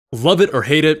Love it or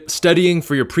hate it, studying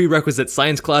for your prerequisite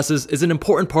science classes is an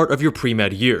important part of your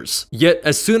pre-med years. Yet,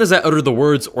 as soon as I utter the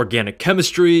words organic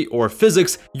chemistry or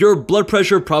physics, your blood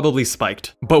pressure probably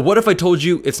spiked. But what if I told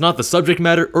you it's not the subject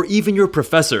matter or even your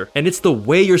professor, and it's the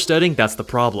way you're studying that's the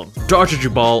problem? Dr.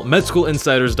 Jubal,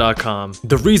 MedSchoolInsiders.com.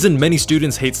 The reason many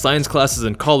students hate science classes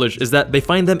in college is that they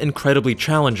find them incredibly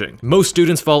challenging. Most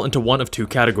students fall into one of two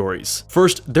categories.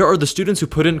 First, there are the students who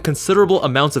put in considerable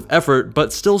amounts of effort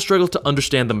but still struggle to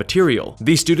understand the material.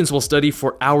 These students will study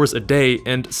for hours a day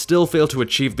and still fail to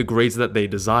achieve the grades that they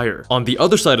desire. On the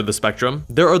other side of the spectrum,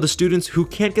 there are the students who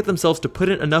can't get themselves to put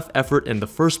in enough effort in the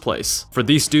first place. For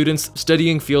these students,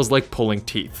 studying feels like pulling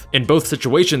teeth. In both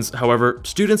situations, however,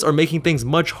 students are making things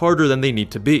much harder than they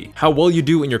need to be. How well you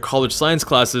do in your college science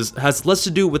classes has less to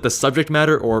do with the subject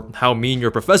matter or how mean your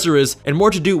professor is, and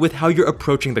more to do with how you're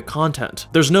approaching the content.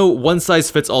 There's no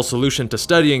one-size-fits-all solution to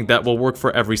studying that will work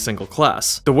for every single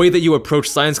class. The way that you approach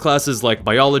science classes like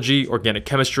biology, organic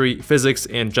chemistry, physics,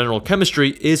 and general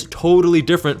chemistry is totally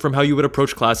different from how you would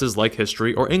approach classes like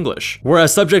history or English.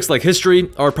 Whereas subjects like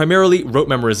history are primarily rote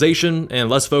memorization and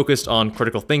less focused on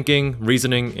critical thinking,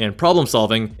 reasoning, and problem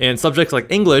solving, and subjects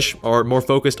like English are more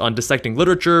focused on dissecting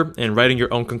literature and writing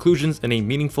your own conclusions in a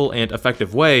meaningful and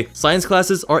effective way, science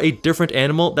classes are a different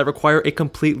animal that require a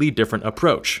completely different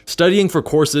approach. Studying for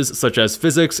courses such as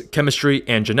physics, chemistry,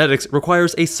 and genetics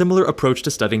requires a similar approach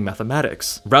to studying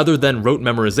mathematics. Rather than rote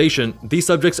memorization, these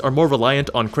subjects are more reliant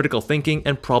on critical thinking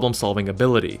and problem-solving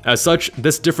ability. As such,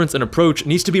 this difference in approach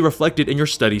needs to be reflected in your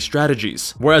study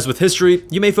strategies. Whereas with history,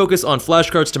 you may focus on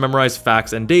flashcards to memorize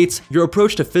facts and dates, your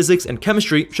approach to physics and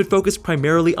chemistry should focus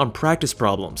primarily on practice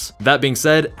problems. That being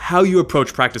said, how you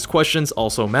approach practice questions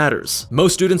also matters.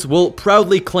 Most students will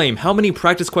proudly claim how many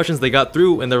practice questions they got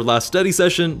through in their last study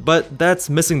session, but that's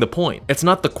missing the point. It's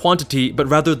not the quantity, but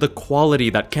rather the quality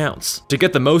that counts. To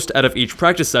get the most out of each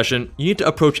practice session, you need to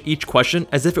approach each question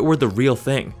as if it were the real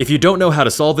thing. If you don't know how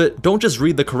to solve it, don't just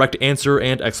read the correct answer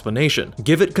and explanation.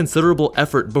 Give it considerable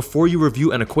effort before you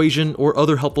review an equation or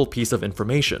other helpful piece of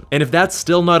information. And if that's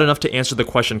still not enough to answer the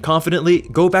question confidently,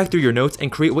 go back through your notes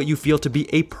and create what you feel to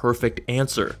be a perfect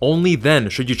answer. Only then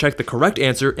should you check the correct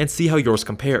answer and see how yours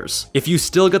compares. If you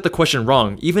still get the question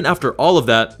wrong, even after all of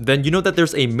that, then you know that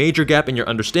there's a major gap in your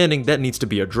understanding that needs to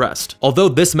be addressed. Although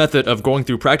this method of going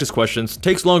through practice questions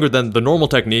takes longer than the normal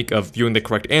technique of viewing the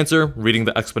correct answer, reading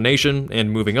the explanation,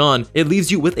 and moving on, it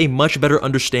leaves you with a much better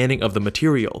understanding of the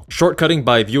material. Shortcutting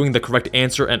by viewing the correct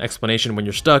answer and explanation when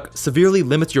you're stuck severely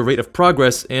limits your rate of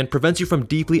progress and prevents you from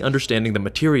deeply understanding the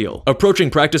material. Approaching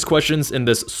practice questions in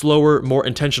this slower, more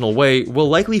intentional way will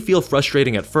likely feel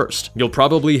frustrating at first. You'll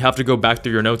probably have to go back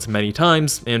through your notes many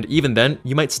times, and even then,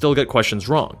 you might still get questions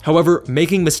wrong. However,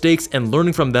 making mistakes and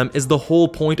learning from them is the whole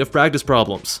point of practice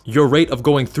problems. Your rate of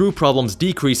going through problems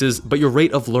decreases, but your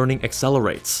rate of learning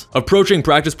accelerates. Approaching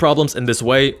practice problems in this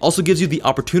way also gives you the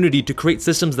opportunity to create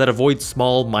systems that avoid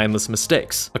small, mindless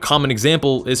mistakes. A common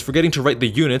example is forgetting to write the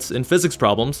units in physics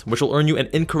problems, which will earn you an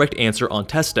incorrect answer on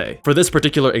test day. For this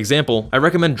particular example, I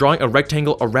recommend drawing a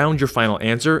rectangle around your final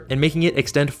answer and making it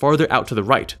extend farther out to the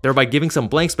right, thereby giving some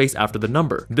blank space after the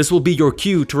number. This will be your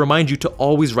cue to remind you to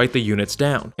always write the units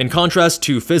down. In contrast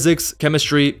to physics,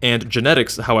 chemistry, and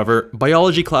genetics, however,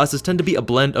 biology classes tend to be a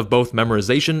blend of both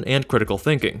memorization and critical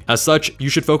thinking. As such, you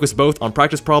should focus both on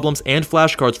practice problems and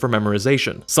flashcards for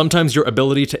memorization. Sometimes your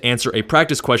ability to answer a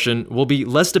practice question will be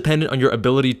less dependent on your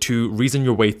ability to reason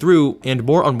your way through and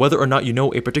more on whether or not you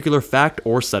know a particular fact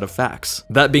or set of facts.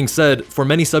 That being said, for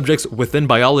many subjects within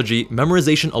biology,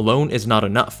 memorization alone is not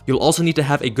enough. You'll also need to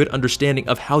have a good understanding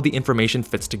of how the information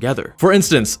fits together. For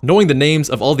instance, knowing the names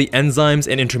of all the enzymes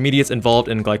and intermediates involved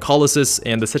in glycolysis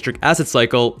and the citric acid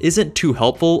cycle isn't too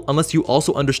helpful unless you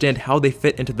also understand how they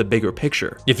fit into the bigger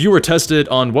picture. If you were tested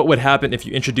on what would happen if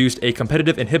you introduced a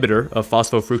competitive inhibitor of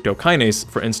phosphofructokinase,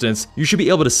 for instance, you should be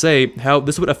able to say how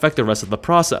this would affect the rest of the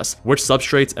process, which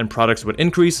substrates and products would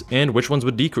increase and which ones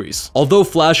would decrease. Although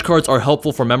flashcards are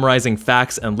helpful for memorizing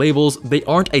facts and labels, they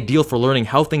aren't ideal for learning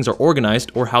how things are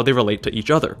organized or how they relate to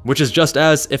each other, which is just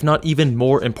as, if not even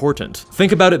more important.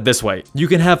 Think about it this way. You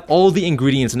can have all the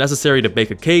ingredients necessary to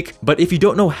bake a cake, but if you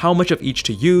don't know how much of each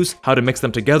to use, how to mix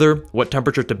them together, what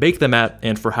temperature to bake them at,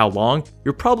 and for how long,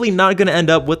 you're probably not going to end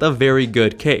up with a very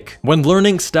good cake. When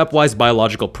learning stepwise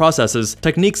biological processes,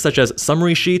 techniques such as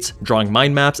summary sheets, drawing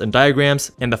mind maps and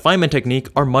diagrams, and the Feynman technique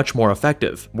are much more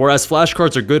effective. Whereas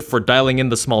flashcards are good for dialing in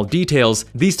the small details,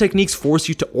 these techniques force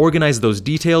you to organize those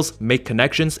details, make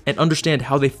connections, and understand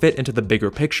how they fit into the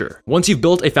bigger picture. Once you've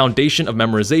built a foundation of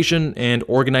memorization and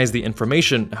organized the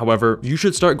information, however, you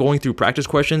should start going through practice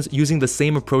questions using the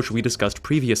same approach we discussed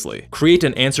previously. Create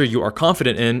an answer you are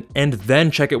confident in, and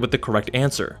then check it with the correct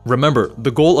answer. Remember,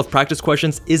 the goal of practice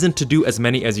questions isn't to do as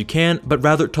many as you can, but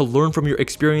rather to learn from your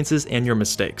experiences and your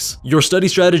mistakes. Your study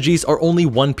strategies are only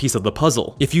one piece of the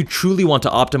puzzle. If you truly want to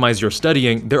optimize your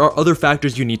studying, there are other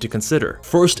factors you need to consider.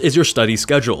 First is your study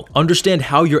schedule. Understand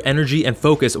how your energy and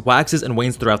focus waxes and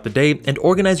wanes throughout the day and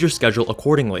organize your schedule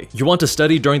accordingly. You want to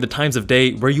study during the times of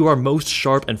day where you are most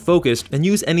sharp and focused, and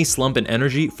use any slump in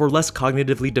energy for less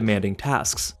cognitively demanding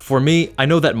tasks. For me, I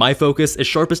know that my focus is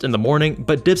sharpest in the morning,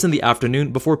 but dips in the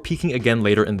afternoon before peaking again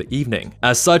later in the evening.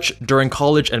 As such, during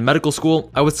college and medical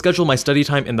school, I would schedule my study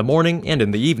time in the morning and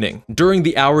in the evening. During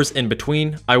the hours in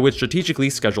between, I would strategically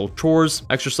schedule chores,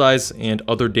 exercise, and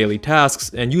other daily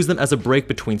tasks and use them as a break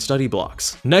between study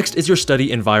blocks. Next is your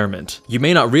study environment. You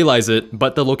may not realize it,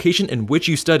 but the location in which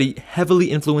you study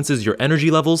heavily influences your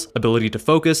energy levels, ability to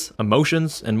focus,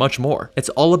 emotions, and much more. It's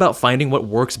all about finding what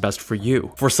works best for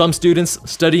you. For some students,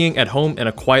 studying at home in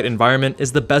a quiet environment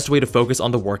is the best way to focus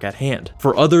on the work at hand.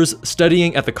 For others,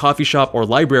 studying at the coffee shop or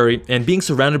library and being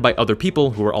surrounded by other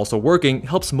people who are also working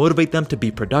helps motivate them to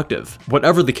be productive.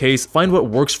 Whatever the case, find what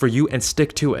works for you and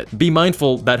stick to it. Be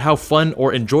mindful that how fun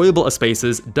or enjoyable a space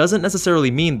is doesn't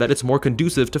necessarily mean that it's more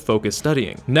conducive to focused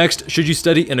studying. Next, should you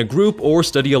study in a group or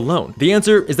study alone? The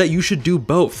answer is that you should do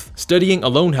both. Studying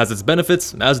alone has its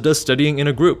benefits, as does studying in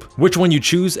a group. Which one you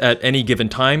choose at any given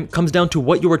time comes down to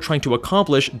what you are trying to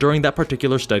accomplish during that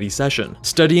particular study session.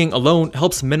 Studying alone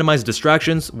helps minimize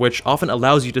distractions, which often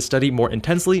allows you to study more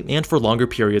intensely and for longer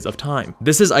periods of time.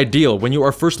 This is ideal when you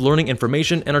are first learning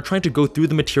information and are trying to go through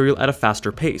the material at a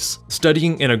faster pace.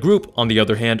 Studying in a group, on the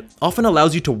other hand, often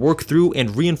allows you to work through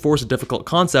and reinforce difficult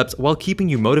concepts while keeping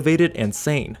you motivated and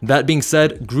sane. That being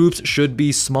said, groups should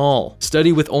be small.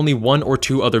 Study with only 1 or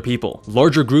 2 other people.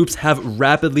 Larger groups have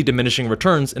rapidly diminishing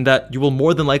returns in that you will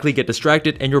more than likely get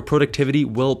distracted and your productivity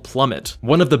will plummet.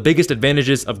 One of the biggest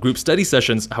advantages of group study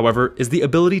sessions, however, is the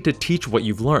ability to teach what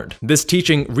you've learned. This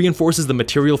teaching reinforces the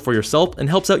material for yourself and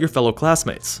helps out your fellow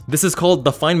classmates. This is called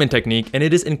the Feynman technique, and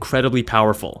it is incredibly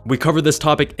powerful. We cover this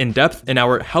topic in depth in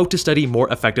our How to Study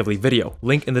More Effectively video,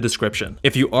 link in the description.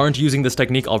 If you aren't using this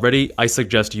technique already, I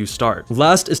suggest you start.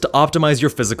 Last is to optimize your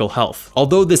physical health.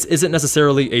 Although this isn't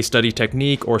necessarily a study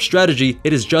technique or strategy,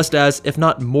 it is just as, if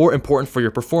not more important for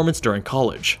your performance during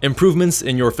college. Improvements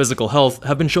in your physical health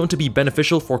have been shown to be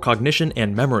beneficial for cognition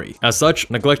and memory. As such,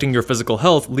 neglecting your physical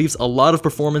health leaves a lot of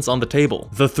performance on the table.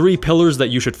 The 3 pillars that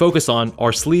you should focus on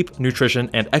are sleep, nutrition,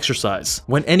 and exercise.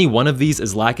 When any one of these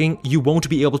is lacking, you won't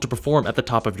be able to perform at the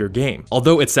top of your game.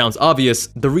 Although it sounds obvious,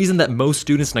 the reason that most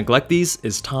students neglect these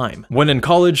is time. When in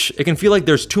college, it can feel like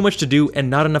there's too much to do and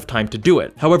not enough time to do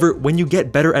it. However, when you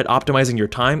get better at optimizing your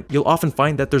time, you'll often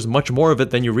find that there's much more of it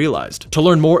than you realized. To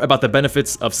learn more about the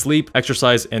benefits of sleep,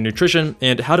 exercise, and nutrition,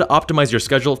 and how to optimize your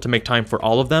schedule to make time for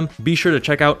all of them, be sure to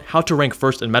check out How to Rank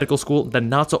First in Medical School: The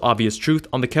Not So Obvious Truth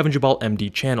on the Kevin Jubal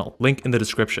MD channel, link in the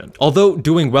description. Although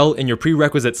doing well in your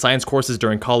prerequisite science courses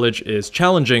during college is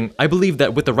challenging, I believe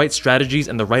that with the right strategies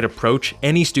and the right approach,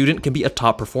 any student can be a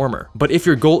top performer. But if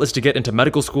your goal is to get into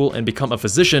medical school and become a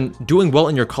physician, doing well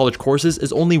in your college courses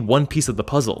is only one piece of the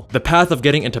puzzle. The path of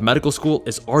getting into medical school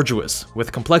is arduous,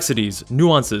 with complexities,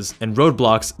 nuances, and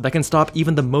roadblocks that can stop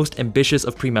even the most ambitious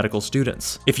of pre-medical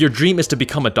students. If your dream is to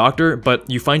become a doctor, but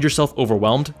you find yourself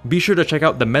overwhelmed, be sure to check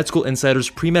out the Med School Insider's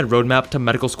Pre-Med Roadmap to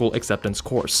Medical School Acceptance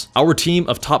course. Our team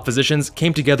of top physicians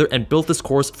came together and built this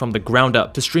course from the ground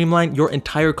up to streamline your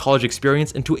entire college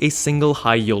experience into a single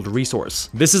high-yield resource.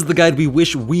 This is the guide we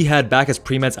wish we had back as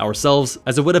pre-meds ourselves,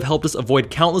 as it would have helped us avoid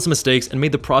countless mistakes and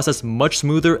made the process much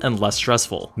smoother and less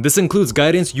stressful. This includes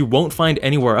guidance you won't find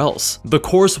anywhere else. The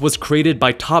course was created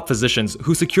by top physicians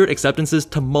who secured acceptances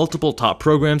to multiple top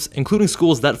programs, including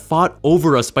schools that fought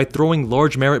over us by throwing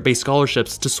large merit-based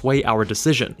scholarships to sway our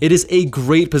decision. It is a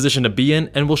great position to be in,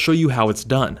 and we'll show you how it's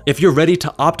done. If you're ready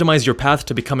to optimize your path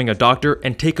to becoming a doctor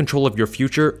and take control of your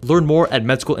future, learn more at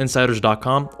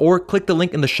medschoolinsiders.com or click the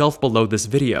link in the shelf below this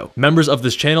video. Members of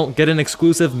this channel get an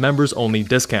exclusive members-only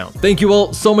discount. Thank you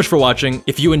all so much for watching.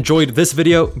 If you enjoyed this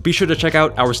video, be sure to check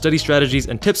out our study strategies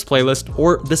and tips playlist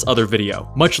or this other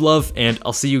video. Much love, and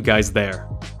I'll see you guys there.